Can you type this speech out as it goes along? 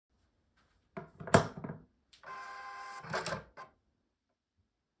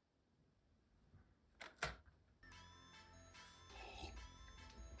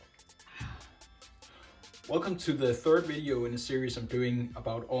Welcome to the third video in a series I'm doing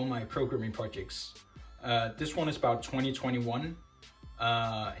about all my programming projects. This one is about 2021.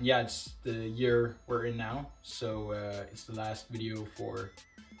 And yeah, it's the year we're in now. So it's the last video for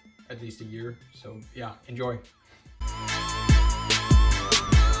at least a year. So yeah, enjoy.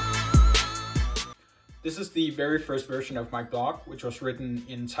 This is the very first version of my blog, which was written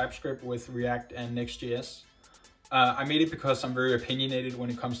in TypeScript with React and Next.js. I made it because I'm very opinionated when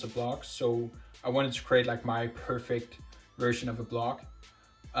it comes to blogs. So I wanted to create like my perfect version of a blog.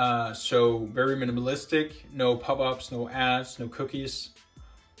 So very minimalistic, no pop-ups, no ads, no cookies.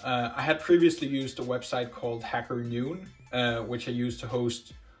 I had previously used a website called Hacker Noon, which I used to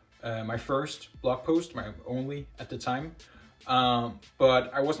host my first blog post, my only at the time.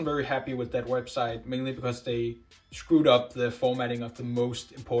 But I wasn't very happy with that website, mainly because they screwed up the formatting of the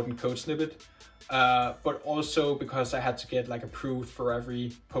most important code snippet. But also because I had to get like approved for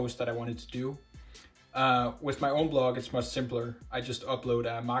every post that I wanted to do. With my own blog, it's much simpler. I just upload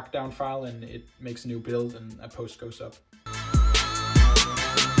a markdown file and it makes a new build and a post goes up.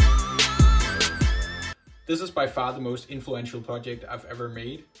 This is by far the most influential project I've ever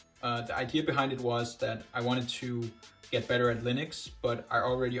made. The idea behind it was that I wanted to get better at Linux, but I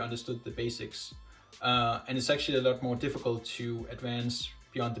already understood the basics. And it's actually a lot more difficult to advance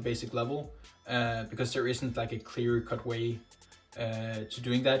beyond the basic level because there isn't like a clear-cut way to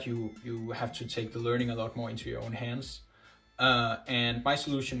doing that. You have to take the learning a lot more into your own hands. And my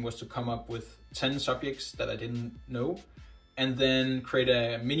solution was to come up with 10 subjects that I didn't know and then create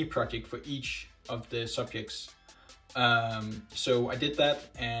a mini project for each of the subjects. So I did that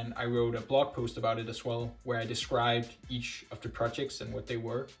and I wrote a blog post about it as well, where I described each of the projects and what they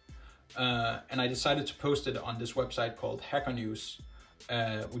were. And I decided to post it on this website called Hacker News,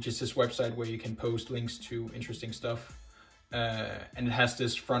 which is this website where you can post links to interesting stuff. And it has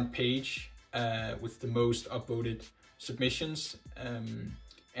this front page with the most upvoted submissions.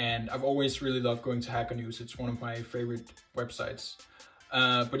 And I've always really loved going to Hacker News. It's one of my favorite websites.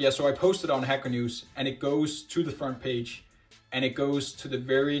 But yeah, so I posted on Hacker News and it goes to the front page and it goes to the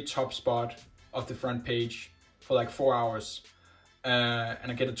very top spot of the front page for like 4 hours.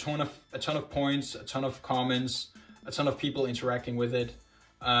 And I get a ton of points, a ton of comments, a ton of people interacting with it.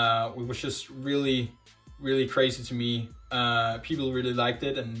 It was just really crazy to me. People really liked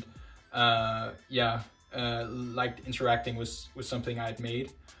it and liked interacting with something I had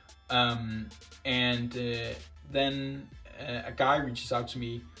made. Then a guy reaches out to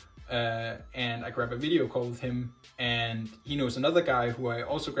me and I grab a video call with him, and he knows another guy who I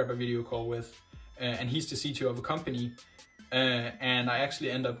also grab a video call with, and he's the CTO of a company, and I actually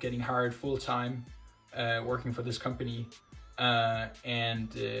end up getting hired full-time working for this company.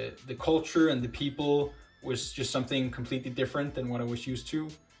 The culture and the people was just something completely different than what I was used to.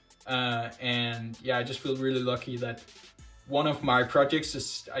 And yeah, I just feel really lucky that one of my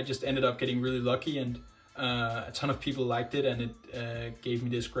projects I just ended up getting really lucky, and a ton of people liked it, and it gave me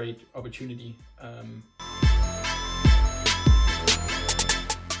this great opportunity.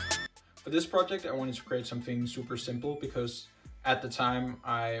 For this project, I wanted to create something super simple because at the time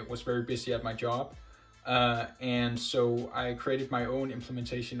I was very busy at my job. And so I created my own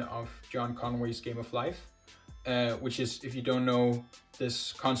implementation of John Conway's Game of Life, which is, if you don't know,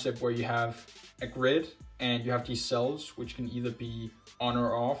 this concept where you have a grid and you have these cells which can either be on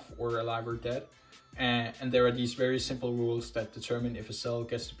or off or alive or dead. And there are these very simple rules that determine if a cell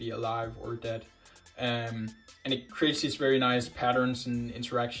gets to be alive or dead. And it creates these very nice patterns and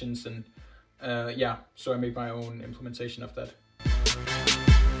interactions, and yeah, so I made my own implementation of that.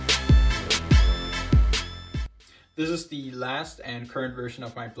 This is the last and current version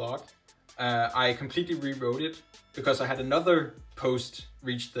of my blog. I completely rewrote it because I had another post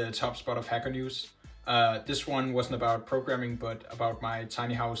reach the top spot of Hacker News. This one wasn't about programming, but about my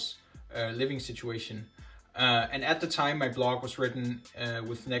tiny house living situation. And at the time, my blog was written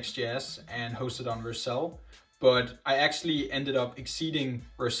with Next.js and hosted on Vercel, but I actually ended up exceeding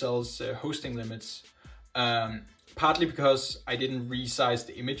Vercel's hosting limits, partly because I didn't resize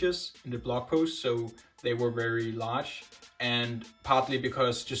the images in the blog post, so they were very large, and partly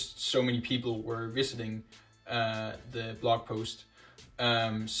because just so many people were visiting the blog post.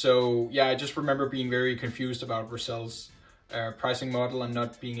 So yeah, I just remember being very confused about Vercel's pricing model and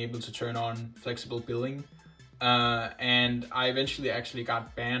not being able to turn on flexible billing. And I eventually actually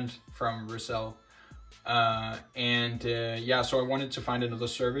got banned from Vercel. Yeah, so I wanted to find another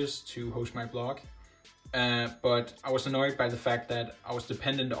service to host my blog. But I was annoyed by the fact that I was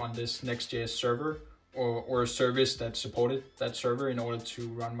dependent on this Next.js server or a service that supported that server in order to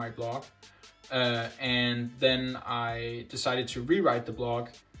run my blog. And then I decided to rewrite the blog,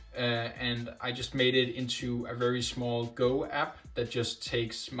 and I just made it into a very small Go app that just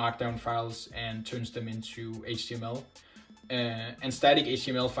takes markdown files and turns them into HTML. And static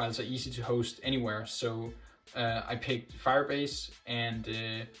HTML files are easy to host anywhere, so I picked Firebase, and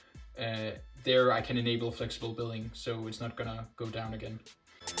there I can enable flexible billing, so it's not gonna go down again.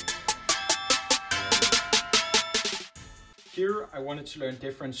 Here I wanted to learn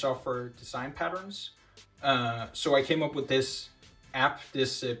different software design patterns, so I came up with this app,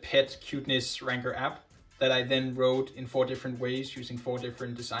 this pet cuteness ranker app, that I then wrote in 4 different ways using 4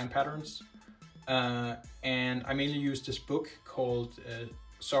 different design patterns. And I mainly used this book called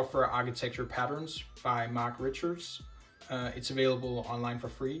Software Architecture Patterns by Mark Richards. It's available online for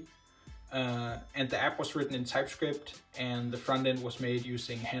free. And the app was written in TypeScript, and the front end was made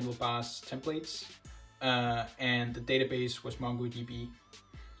using handlebars templates. And the database was MongoDB.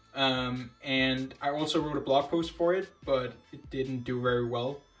 And I also wrote a blog post for it, but it didn't do very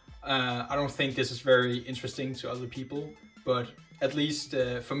well. I don't think this is very interesting to other people, but at least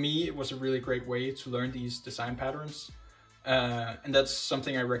for me, it was a really great way to learn these design patterns. And that's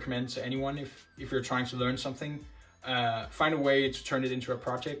something I recommend to anyone if you're trying to learn something. Find a way to turn it into a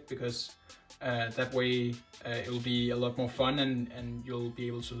project, because that way it will be a lot more fun, and you'll be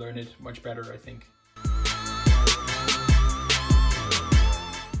able to learn it much better, I think.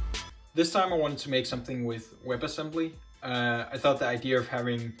 This time I wanted to make something with WebAssembly. I thought the idea of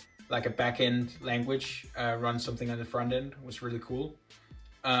having like a backend language run something on the front end was really cool.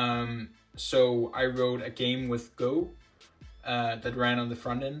 So I wrote a game with Go that ran on the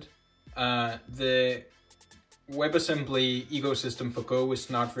front end. The WebAssembly ecosystem for Go is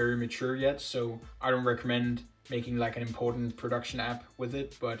not very mature yet, so I don't recommend making like an important production app with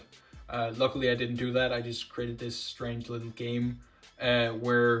it, but luckily I didn't do that. I just created this strange little game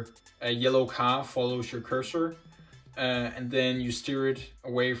where a yellow car follows your cursor, and then you steer it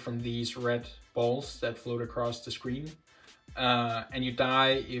away from these red balls that float across the screen. And you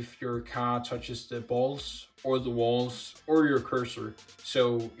die if your car touches the balls or the walls or your cursor.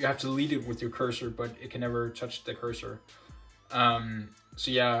 So you have to lead it with your cursor, but it can never touch the cursor. So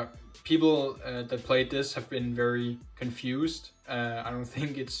yeah, people that played this have been very confused. I don't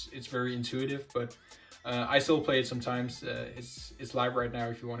think it's very intuitive, but I still play it sometimes. It's live right now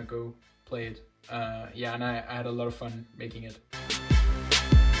if you want to go play it. Yeah, and I had a lot of fun making it.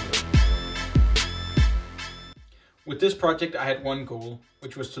 With this project, I had one goal,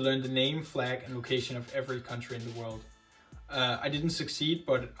 which was to learn the name, flag, and location of every country in the world. I didn't succeed,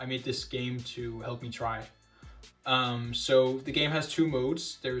 but I made this game to help me try. So the game has 2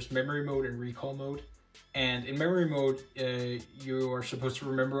 modes. There's memory mode and recall mode. And in memory mode, you are supposed to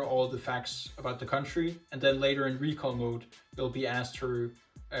remember all the facts about the country. And then later in recall mode, you'll be asked to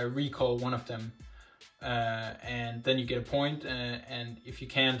recall one of them. And then you get a point. And if you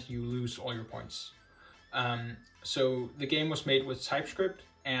can't, you lose all your points. So the game was made with TypeScript,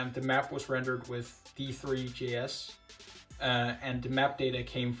 and the map was rendered with D3.js. And the map data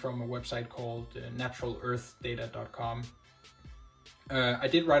came from a website called naturalearthdata.com. I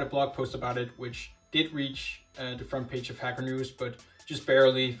did write a blog post about it, which did reach the front page of Hacker News, but just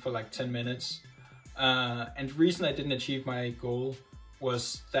barely, for like 10 minutes. And the reason I didn't achieve my goal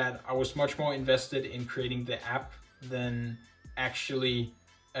was that I was much more invested in creating the app than actually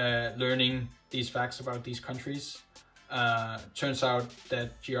learning these facts about these countries. Turns out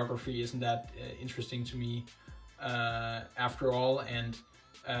that geography isn't that interesting to me after all, and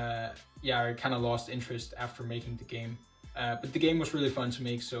yeah, I kind of lost interest after making the game. But the game was really fun to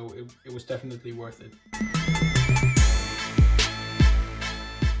make, so it was definitely worth it.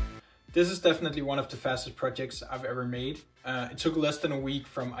 This is definitely one of the fastest projects I've ever made. It took less than a week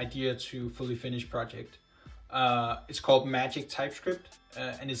from idea to fully finished project. It's called Magic TypeScript,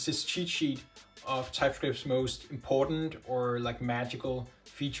 and it's this cheat sheet of TypeScript's most important or like magical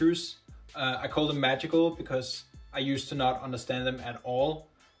features. I call them magical because I used to not understand them at all.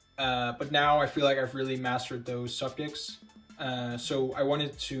 But now I feel like I've really mastered those subjects. So I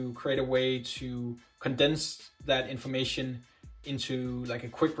wanted to create a way to condense that information into like a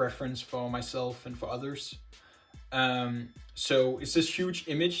quick reference for myself and for others. So it's this huge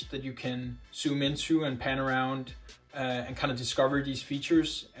image that you can zoom into and pan around and kind of discover these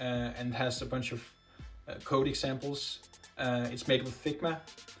features, and has a bunch of code examples. It's made with Figma.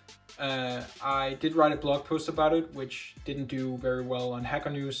 I did write a blog post about it, which didn't do very well on Hacker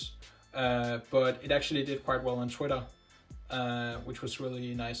News, but it actually did quite well on Twitter, which was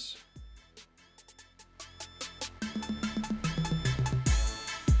really nice.